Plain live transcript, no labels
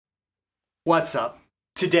What's up?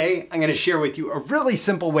 Today, I'm going to share with you a really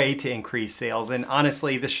simple way to increase sales. And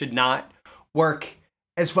honestly, this should not work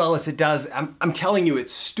as well as it does. I'm telling you,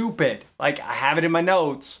 it's stupid. Like, I have it in my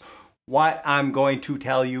notes. What I'm going to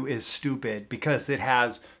tell you is stupid because it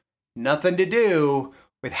has nothing to do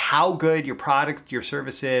with how good your product, your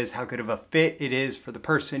service is, how good of a fit it is for the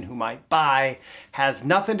person who might buy. Has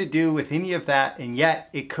nothing to do with any of that, and yet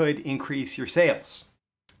it could increase your sales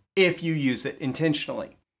if you use it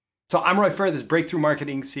intentionally. So I'm Roy Furr, this is Breakthrough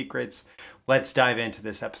Marketing Secrets. Let's dive into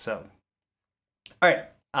this episode. All right,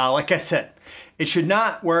 like I said, it should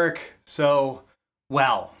not work so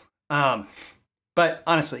well. But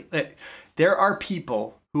honestly, there are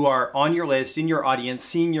people who are on your list, in your audience,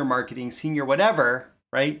 seeing your marketing, seeing your whatever,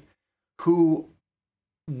 right? Who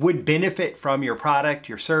would benefit from your product,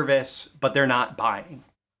 your service, but they're not buying.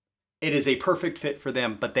 It is a perfect fit for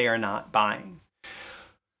them, but they are not buying.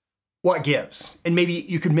 What gives? And maybe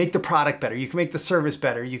you could make the product better. You can make the service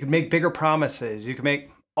better. You can make bigger promises. You can make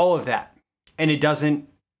all of that. And it doesn't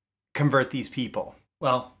convert these people.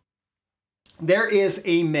 Well, there is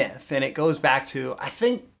a myth, and it goes back to, I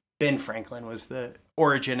think Ben Franklin was the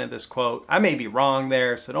origin of this quote. I may be wrong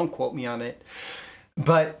there, so don't quote me on it.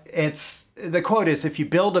 But the quote is, if you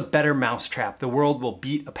build a better mousetrap, the world will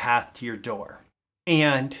beat a path to your door.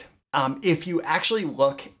 And if you actually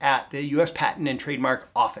look at the US Patent and Trademark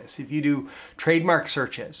Office, if you do trademark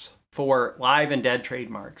searches for live and dead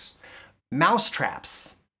trademarks,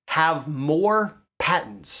 mousetraps have more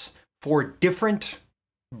patents for different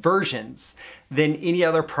versions than any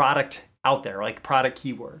other product out there, like product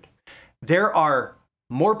keyword. There are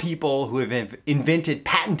more people who have invented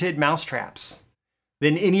patented mousetraps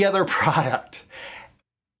than any other product,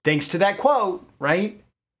 thanks to that quote, right?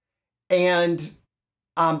 And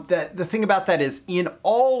the thing about that is, in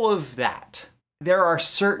all of that, there are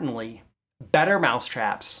certainly better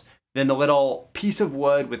mousetraps than the little piece of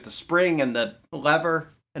wood with the spring and the lever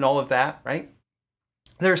and all of that, right?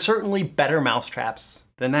 There are certainly better mousetraps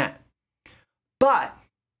than that. But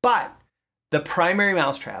the primary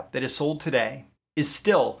mousetrap that is sold today is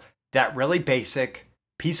still that really basic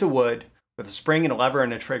piece of wood with a spring and a lever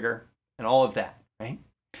and a trigger and all of that, right?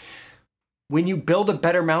 When you build a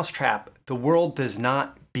better mousetrap, the world does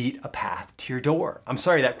not beat a path to your door. I'm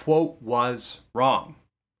sorry, that quote was wrong.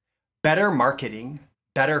 Better marketing,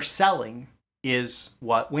 better selling is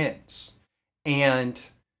what wins. And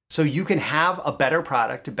so you can have a better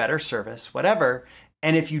product, a better service, whatever,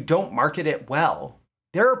 and if you don't market it well,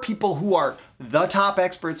 there are people who are the top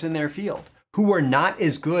experts in their field who are not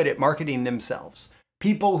as good at marketing themselves.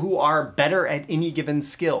 People who are better at any given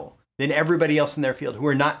skill than everybody else in their field, who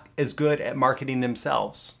are not as good at marketing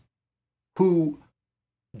themselves, who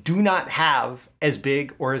do not have as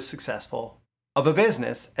big or as successful of a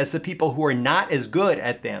business as the people who are not as good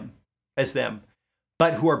at them as them,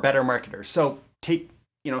 but who are better marketers. So take,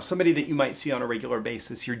 somebody that you might see on a regular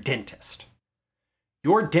basis, your dentist.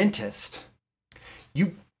 Your dentist,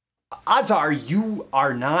 odds are you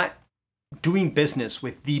are not doing business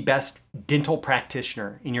with the best dental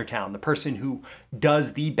practitioner in your town, the person who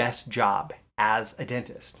does the best job as a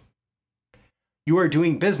dentist. You are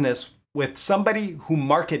doing business with somebody who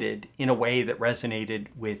marketed in a way that resonated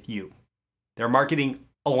with you. Their marketing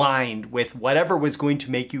aligned with whatever was going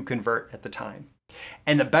to make you convert at the time.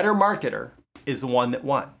 And the better marketer is the one that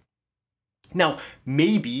won. Now,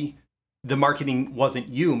 maybe the marketing wasn't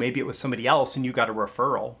you, maybe it was somebody else and you got a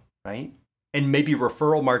referral, right? And maybe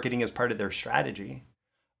referral marketing is part of their strategy.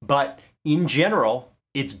 But in general,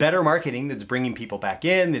 it's better marketing that's bringing people back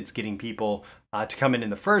in. It's getting people to come in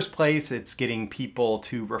the first place. It's getting people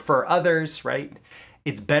to refer others, right?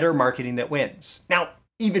 It's better marketing that wins. Now,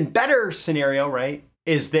 even better scenario, right,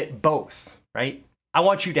 is that both, right? I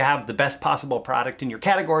want you to have the best possible product in your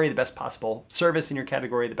category, the best possible service in your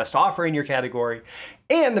category, the best offer in your category,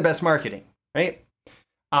 and the best marketing, right?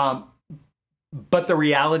 But the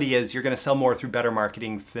reality is you're going to sell more through better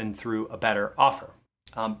marketing than through a better offer.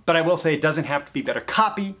 But I will say it doesn't have to be better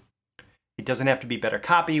copy. It doesn't have to be better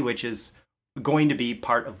copy, which is going to be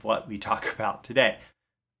part of what we talk about today.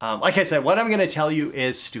 Like I said, what I'm going to tell you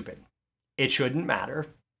is stupid. It shouldn't matter.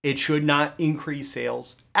 It should not increase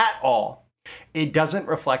sales at all. It doesn't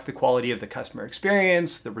reflect the quality of the customer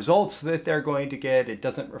experience, the results that they're going to get. It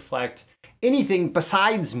doesn't reflect anything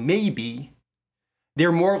besides maybe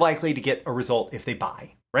they're more likely to get a result if they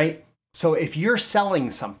buy, right? So if you're selling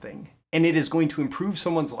something and it is going to improve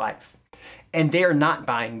someone's life and they are not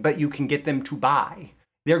buying, but you can get them to buy,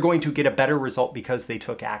 they're going to get a better result because they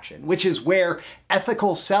took action, which is where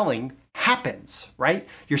ethical selling happens, right?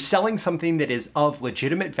 You're selling something that is of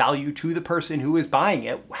legitimate value to the person who is buying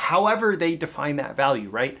it, however they define that value,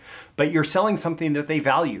 right? But you're selling something that they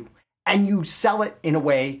value, and you sell it in a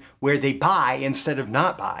way where they buy instead of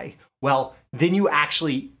not buy. Well, then you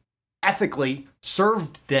actually ethically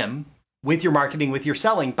served them with your marketing, with your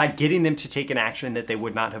selling, by getting them to take an action that they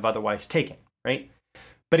would not have otherwise taken, right?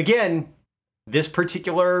 But again, this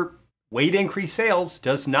particular way to increase sales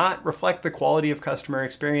does not reflect the quality of customer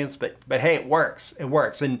experience, but hey, it works. It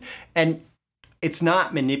works. And it's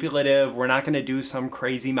not manipulative. We're not going to do some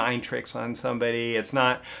crazy mind tricks on somebody. It's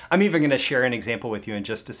not. I'm even going to share an example with you in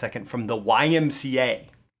just a second from the YMCA.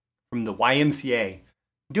 From the YMCA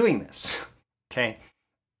doing this. Okay.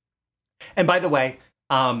 And by the way,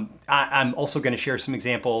 I'm also going to share some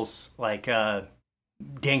examples like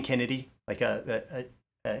Dan Kennedy, like an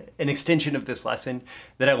extension of this lesson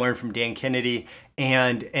that I learned from Dan Kennedy,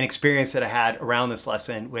 and an experience that I had around this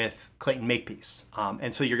lesson with Clayton Makepeace.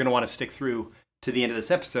 And so you're going to want to stick through to the end of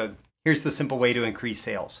this episode. Here's the simple way to increase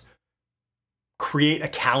sales. Create a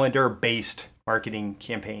calendar-based marketing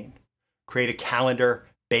campaign. Create a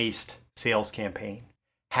calendar-based sales campaign.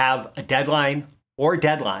 Have a deadline or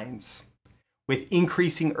deadlines with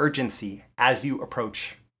increasing urgency as you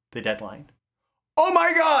approach the deadline. Oh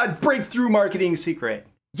my God, breakthrough marketing secret.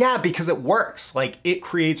 Yeah, because it works. Like, it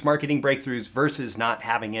creates marketing breakthroughs versus not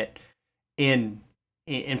having it in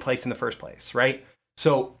place in the first place, right?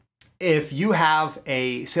 So if you have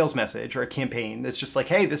a sales message or a campaign that's just like,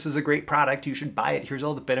 hey, this is a great product, you should buy it. Here's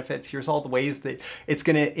all the benefits. Here's all the ways that it's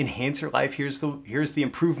going to enhance your life. Here's the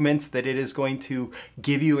improvements that it is going to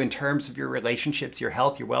give you in terms of your relationships, your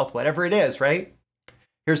health, your wealth, whatever it is, right?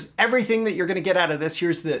 Here's everything that you're going to get out of this.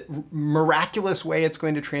 Here's the miraculous way it's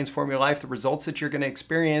going to transform your life, the results that you're going to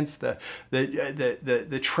experience, the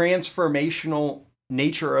transformational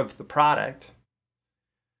nature of the product.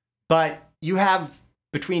 But you have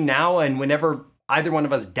between now and whenever either one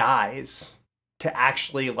of us dies to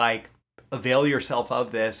actually like avail yourself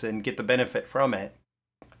of this and get the benefit from it.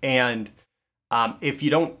 And if you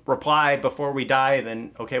don't reply before we die,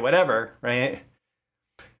 then okay, whatever, right?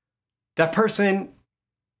 That person,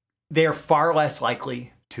 they're far less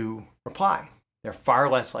likely to reply. They're far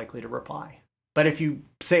less likely to reply. But if you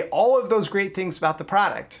say all of those great things about the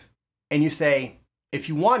product and you say, if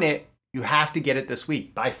you want it, you have to get it this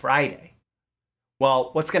week by Friday.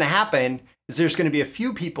 Well, what's going to happen is there's going to be a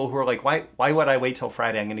few people who are like, why would I wait till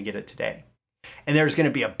Friday? I'm going to get it today. And there's going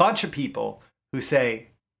to be a bunch of people who say,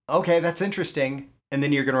 okay, that's interesting. And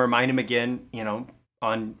then you're going to remind them again,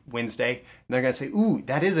 on Wednesday. And they're going to say, ooh,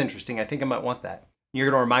 that is interesting. I think I might want that. You're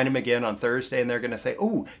going to remind them again on Thursday, and they're going to say,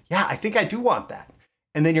 oh, yeah, I think I do want that.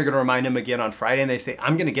 And then you're going to remind them again on Friday, and they say,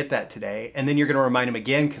 I'm going to get that today. And then you're going to remind them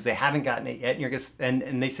again because they haven't gotten it yet. And you're going to,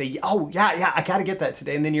 and they say, oh, yeah, I got to get that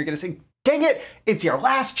today. And then you're going to say, dang it, it's your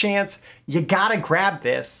last chance. You got to grab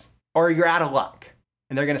this or you're out of luck.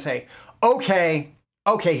 And they're going to say, okay,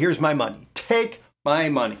 here's my money. Take my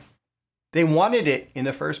money. They wanted it in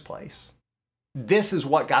the first place. This is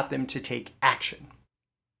what got them to take action.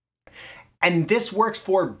 And this works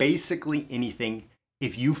for basically anything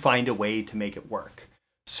if you find a way to make it work.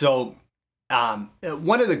 So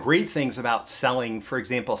one of the great things about selling, for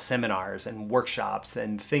example, seminars and workshops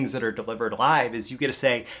and things that are delivered live is you get to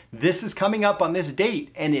say, this is coming up on this date,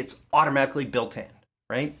 and it's automatically built in,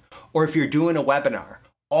 right? Or if you're doing a webinar,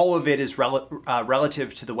 all of it is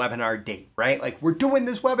relative to the webinar date, right? Like, we're doing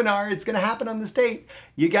this webinar, it's going to happen on this date.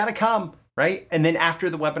 You got to come, right? And then after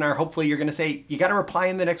the webinar, hopefully you're going to say, you got to reply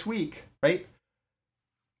in the next week, right?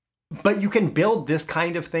 But you can build this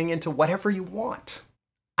kind of thing into whatever you want.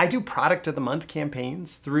 I do product of the month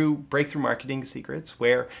campaigns through Breakthrough Marketing Secrets,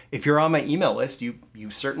 where if you're on my email list, you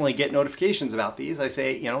certainly get notifications about these. I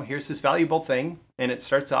say, here's this valuable thing. And it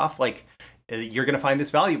starts off like, you're going to find this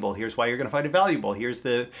valuable. Here's why you're going to find it valuable. Here's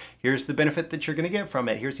the benefit that you're going to get from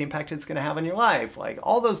it. Here's the impact it's going to have on your life. Like,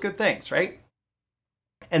 all those good things, right?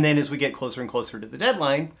 And then as we get closer and closer to the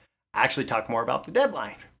deadline, I actually talk more about the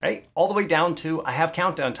deadline, right? All the way down to, I have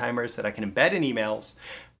countdown timers that I can embed in emails.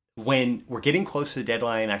 When we're getting close to the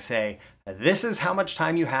deadline, I say, this is how much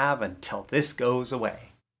time you have until this goes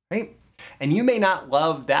away, right? And you may not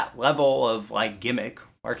love that level of like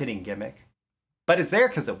marketing gimmick, but it's there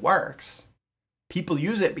because it works. People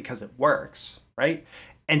use it because it works, right?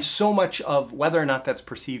 And so much of whether or not that's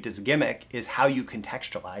perceived as a gimmick is how you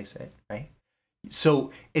contextualize it, right?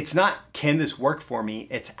 So it's not, can this work for me?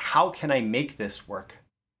 It's how can I make this work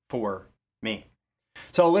for me?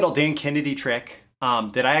 So a little Dan Kennedy trick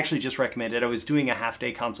that I actually just recommended. I was doing a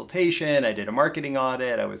half-day consultation. I did a marketing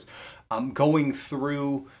audit. I was going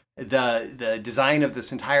through the design of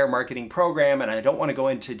this entire marketing program, and I don't want to go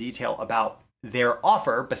into detail about their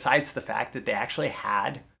offer besides the fact that they actually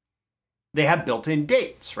have built-in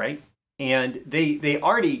dates, right? And they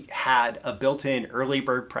already had a built-in early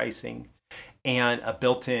bird pricing and a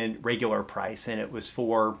built-in regular price, and it was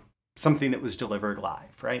for something that was delivered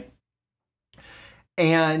live, right?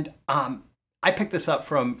 And I picked this up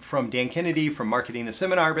from Dan Kennedy from Marketing the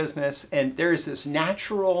Seminar Business, and there's this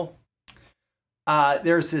natural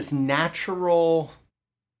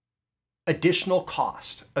additional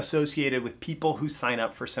cost associated with people who sign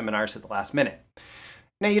up for seminars at the last minute.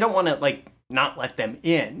 Now, you don't want to not let them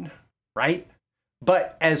in, right?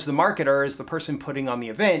 But as the marketer, as the person putting on the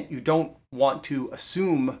event, you don't want to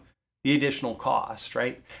assume the additional cost,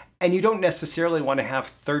 right? And you don't necessarily want to have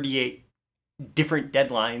 38 different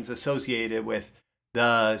deadlines associated with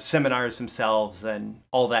the seminars themselves and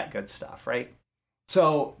all that good stuff, right?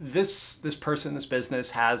 So this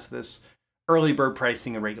business has this early bird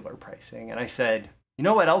pricing and regular pricing. And I said, you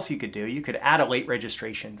know what else you could do? You could add a late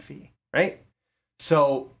registration fee, right?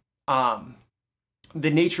 So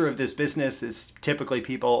the nature of this business is typically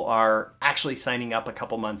people are actually signing up a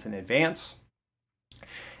couple months in advance.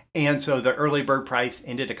 And so the early bird price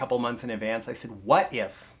ended a couple months in advance. I said, what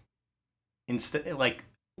if instead,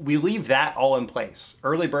 we leave that all in place?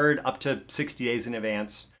 Early bird up to 60 days in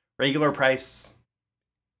advance, regular price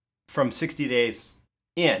from 60 days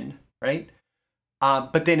in, right?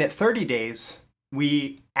 But then at 30 days,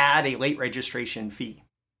 we add a late registration fee.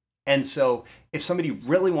 And so if somebody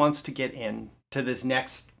really wants to get in to this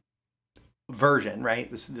next version, right?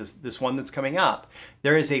 This one that's coming up,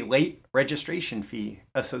 there is a late registration fee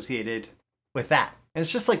associated with that. And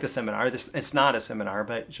it's just like the seminar. It's not a seminar,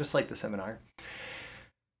 but just like the seminar.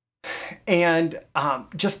 And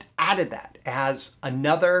just added that as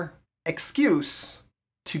another excuse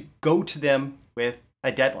to go to them with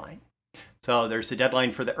a deadline. So there's a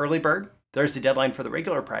deadline for the early bird. There's a deadline for the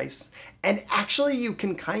regular price. And actually, you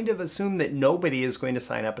can kind of assume that nobody is going to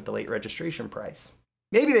sign up at the late registration price.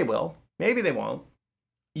 Maybe they will. Maybe they won't.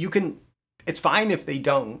 It's fine if they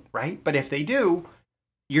don't, right? But if they do,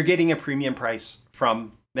 you're getting a premium price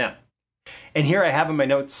from them. And here I have in my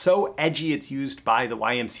notes, so edgy it's used by the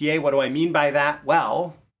YMCA. What do I mean by that?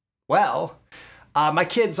 Well, my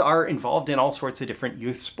kids are involved in all sorts of different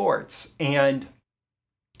youth sports. And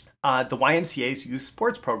the YMCA's youth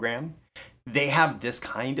sports program, they have this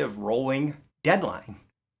kind of rolling deadline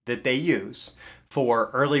that they use for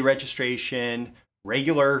early registration,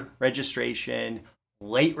 regular registration,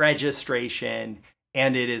 late registration,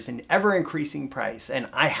 and it is an ever increasing price. And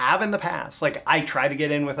I have in the past, I try to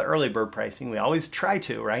get in with the early bird pricing. We always try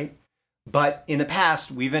to, right? But in the past,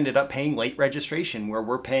 we've ended up paying late registration where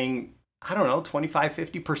we're paying, I don't know, 25,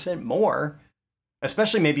 50% more,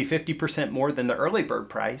 especially maybe 50% more than the early bird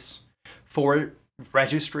price for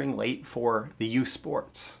registering late for the youth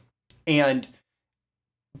sports. And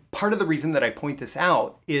part of the reason that I point this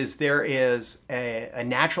out is there is a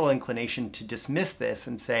natural inclination to dismiss this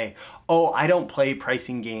and say, oh, I don't play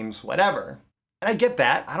pricing games, whatever. And I get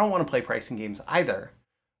that. I don't want to play pricing games either.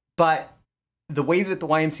 But the way that the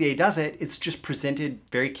YMCA does it, it's just presented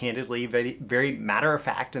very candidly, very, very matter of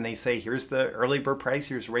fact. And they say, here's the early bird price,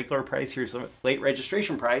 here's the regular price, here's the late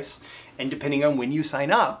registration price. And depending on when you sign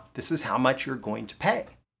up, this is how much you're going to pay,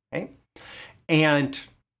 right? And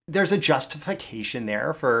there's a justification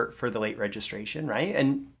there for the late registration, right?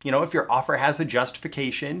 And, if your offer has a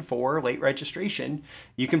justification for late registration,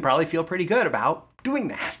 you can probably feel pretty good about doing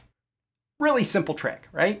that. Really simple trick,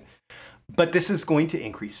 right? But this is going to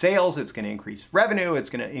increase sales. It's going to increase revenue. It's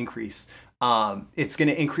going to increase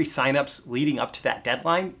signups leading up to that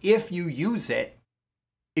deadline if you use it,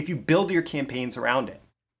 if you build your campaigns around it.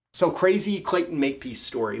 So crazy Clayton Makepeace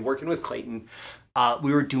story, working with Clayton.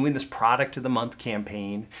 We were doing this product of the month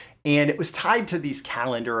campaign, and it was tied to these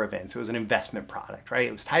calendar events. It was an investment product, right?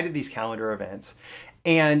 It was tied to these calendar events.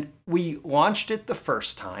 And we launched it the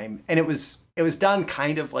first time, and it was done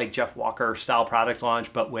kind of like Jeff Walker style product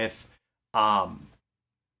launch, but with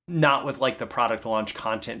not with the product launch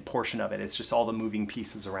content portion of it. It's just all the moving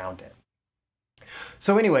pieces around it.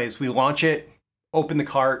 So anyways, we launch it, open the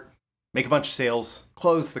cart, make a bunch of sales,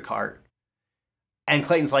 close the cart. And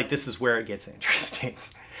Clayton's like, this is where it gets interesting.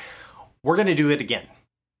 We're going to do it again.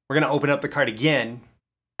 We're going to open up the cart again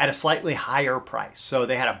at a slightly higher price. So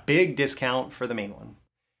they had a big discount for the main one.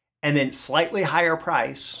 And then slightly higher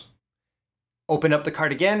price, open up the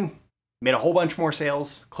cart again, made a whole bunch more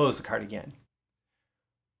sales, close the cart again.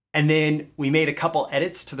 And then we made a couple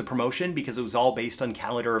edits to the promotion because it was all based on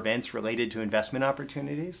calendar events related to investment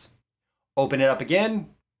opportunities. Open it up again,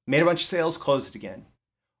 made a bunch of sales, closed it again.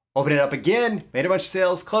 Open it up again, made a bunch of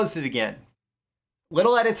sales, closed it again.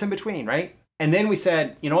 Little edits in between, right? And then we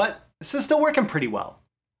said, you know what? This is still working pretty well.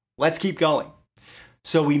 Let's keep going.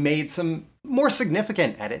 So we made some more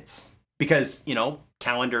significant edits because, you know,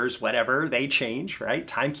 calendars, whatever, they change, right?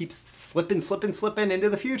 Time keeps slipping into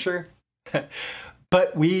the future.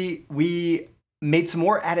 But we made some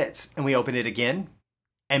more edits and we opened it again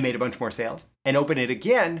and made a bunch more sales and opened it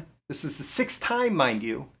again. This is the sixth time, mind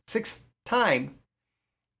you, sixth time.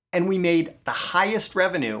 And we made the highest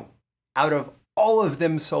revenue out of all of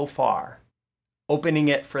them so far, opening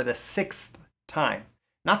it for the sixth time.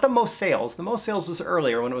 Not the most sales. The most sales was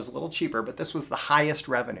earlier when it was a little cheaper, but this was the highest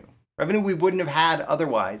revenue. Revenue we wouldn't have had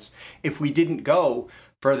otherwise if we didn't go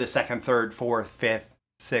for the second, third, fourth, fifth,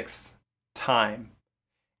 sixth time.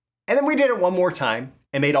 And then we did it one more time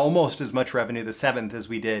and made almost as much revenue the seventh as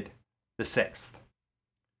we did the sixth.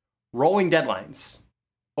 Rolling deadlines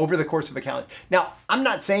over the course of a calendar. Now, I'm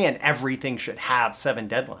not saying everything should have 7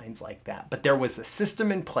 deadlines like that, but there was a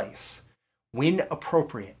system in place when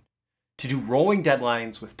appropriate to do rolling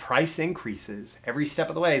deadlines with price increases every step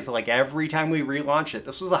of the way. So like every time we relaunched it,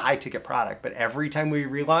 this was a high ticket product, but every time we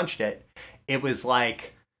relaunched it, it was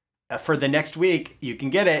like, for the next week, you can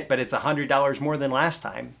get it, but it's $100 more than last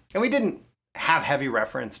time. And we didn't have heavy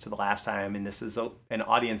reference to the last time. And this is an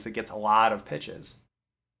audience that gets a lot of pitches,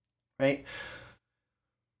 right?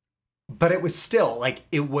 But it was still like,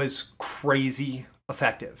 it was crazy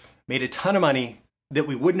effective. Made a ton of money that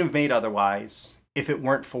we wouldn't have made otherwise if it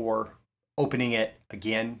weren't for opening it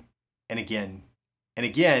again and again and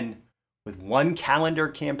again with one calendar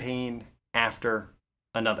campaign after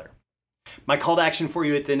another. My call to action for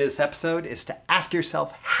you at the end of this episode is to ask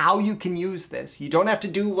yourself how you can use this. You don't have to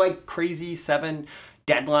do like crazy 7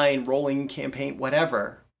 deadline rolling campaign,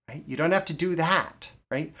 whatever, right? You don't have to do that,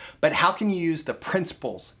 right? But how can you use the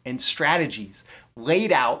principles and strategies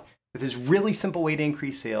laid out with this really simple way to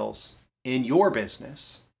increase sales in your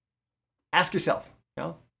business? Ask yourself,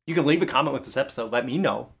 you can leave a comment with this episode, let me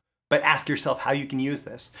know, but ask yourself how you can use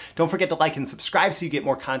this. Don't forget to like and subscribe so you get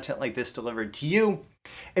more content like this delivered to you.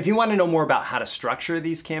 If you want to know more about how to structure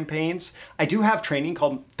these campaigns, I do have training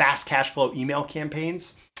called Fast Cash Flow Email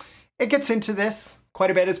Campaigns. It gets into this quite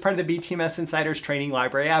a bit. It's part of the BTMSinsiders training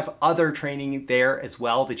library. I have other training there as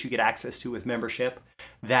well that you get access to with membership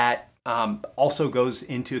that also goes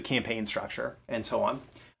into campaign structure and so on.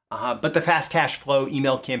 But the Fast Cash Flow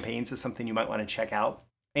Email Campaigns is something you might want to check out.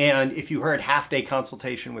 And if you heard half-day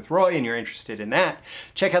consultation with Roy and you're interested in that,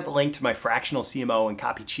 check out the link to my Fractional CMO and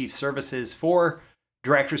Copy Chief services for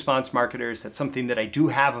direct response marketers. That's something that I do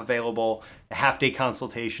have available. The half-day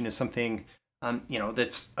consultation is something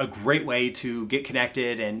that's a great way to get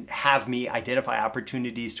connected and have me identify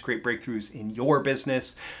opportunities to create breakthroughs in your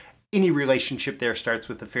business. Any relationship there starts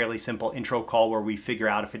with a fairly simple intro call where we figure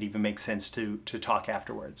out if it even makes sense to talk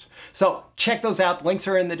afterwards. So check those out. The links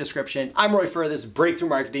are in the description. I'm Roy Furr. This is Breakthrough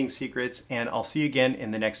Marketing Secrets, and I'll see you again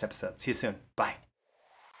in the next episode. See you soon. Bye.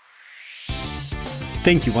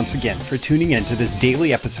 Thank you once again for tuning in to this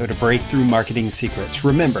daily episode of Breakthrough Marketing Secrets.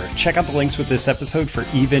 Remember, check out the links with this episode for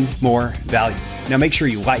even more value. Now make sure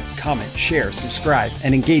you like, comment, share, subscribe,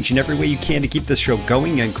 and engage in every way you can to keep this show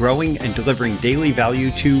going and growing and delivering daily value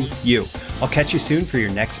to you. I'll catch you soon for your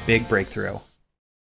next big breakthrough.